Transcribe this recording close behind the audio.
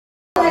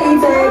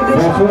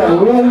That's right,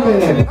 1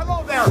 minute.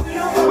 Hello there.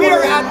 We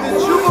are at the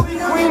Jubilee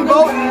Queen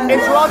boat in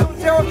Toronto,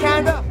 Ontario,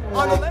 Canada,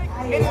 on the lake.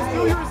 It is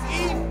New Year's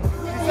Eve,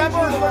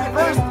 December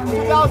 31st,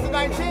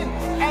 2019,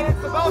 and it's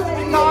about to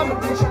become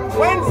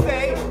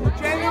Wednesday,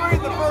 January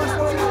the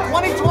 1st,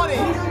 2020,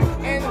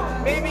 in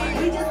maybe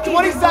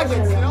 20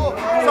 seconds, you know?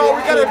 So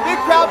we got a big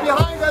crowd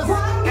behind us,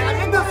 and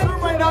I'm in this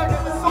room right now, and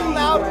it's so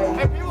loud,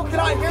 and people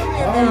cannot hear me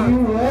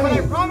in there. But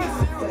I promise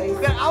you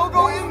that I'll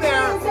go in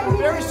there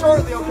very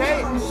shortly,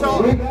 okay?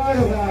 So,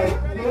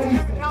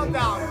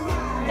 countdown.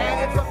 And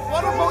it's a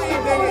wonderful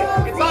evening.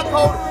 It's not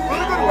cold,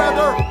 really good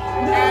weather,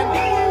 and,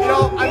 you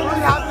know, I'm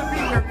really happy to be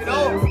here, you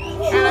know?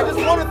 And I just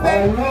want to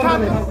thank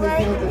Captain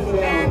Frank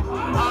and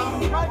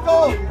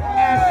Michael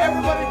and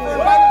everybody for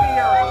inviting me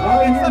here.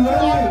 It's such an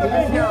honor to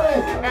be here.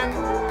 And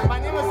my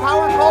name is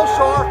Howard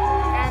Colshore,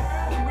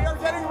 and we are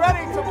getting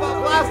ready to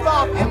blast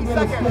off any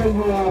second. I'm going to start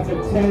you off at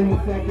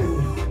 10 seconds.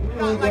 We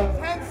got like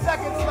 10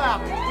 seconds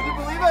left. Would you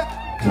believe it?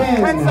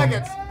 10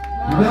 seconds.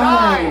 9,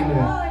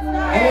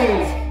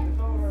 8,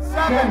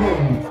 7,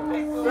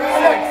 6,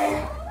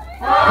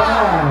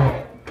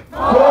 5,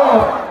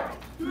 4,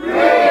 3,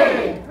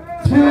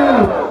 2,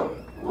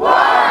 1.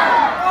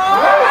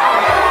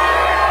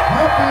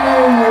 Happy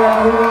New Year,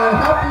 everyone.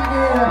 Happy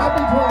New Year.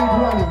 Happy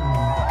 2020.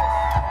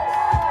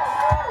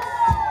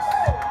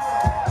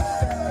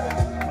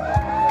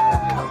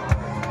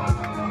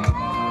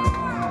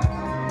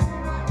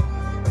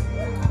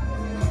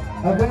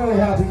 A very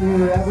happy New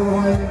Year,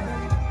 everyone.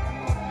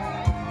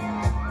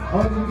 I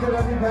want to give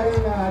everybody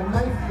a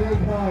nice big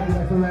hug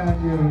that's around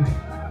you.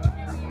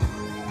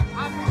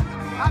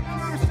 Happy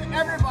New Year's to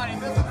everybody.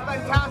 This is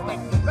fantastic.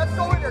 Let's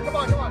go in here. Come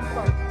on, come on, come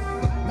on.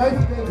 Nice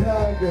big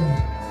hug.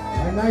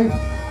 A nice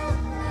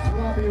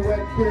sloppy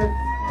wet kiss.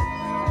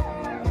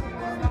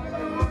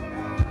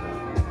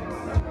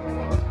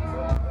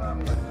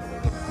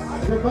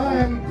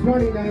 Goodbye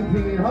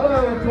 2019.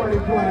 Hello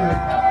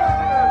 2020.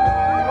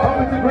 Hope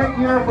it's a great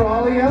year for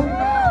all of you.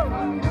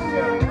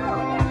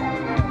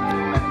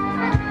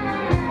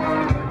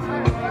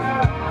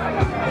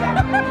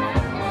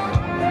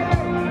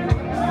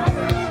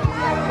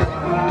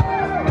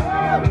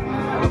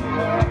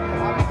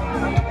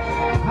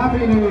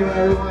 Happy New Year,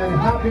 everyone.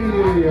 Happy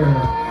New Year.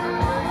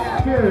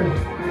 Cheers.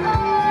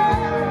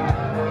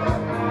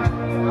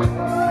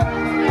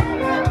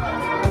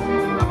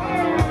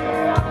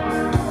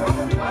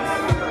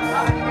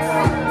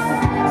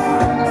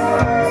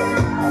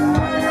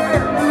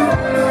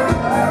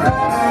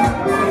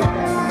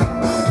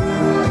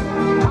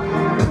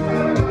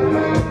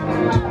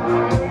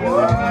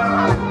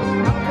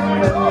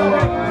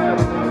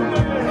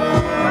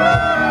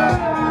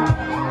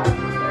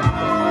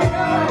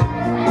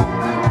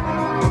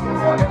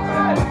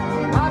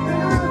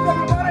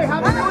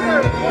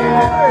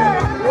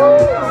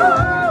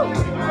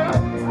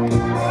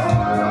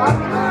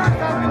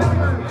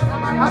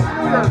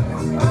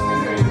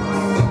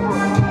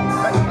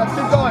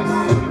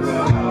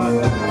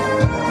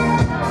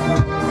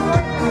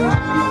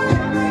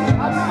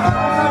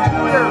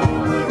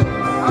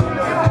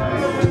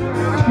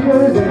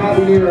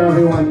 Happy New Year,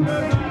 everyone.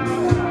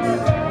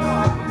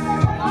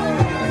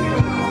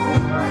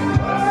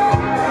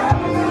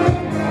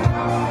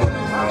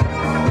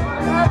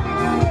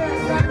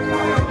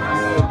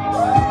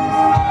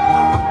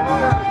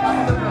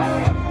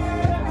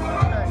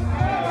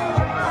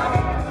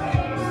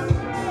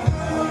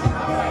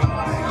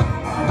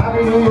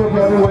 Happy New Year to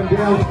everyone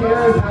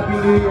downstairs. Happy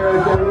New Year to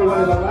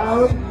everyone in the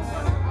lounge.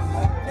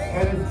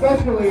 And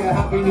especially a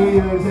Happy New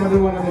Year to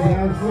everyone on the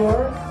dance floor.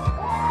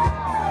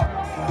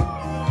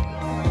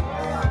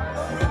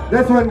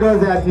 This one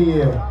goes out to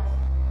you.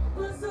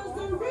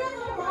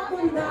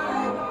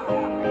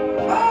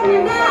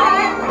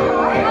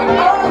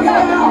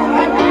 Oh,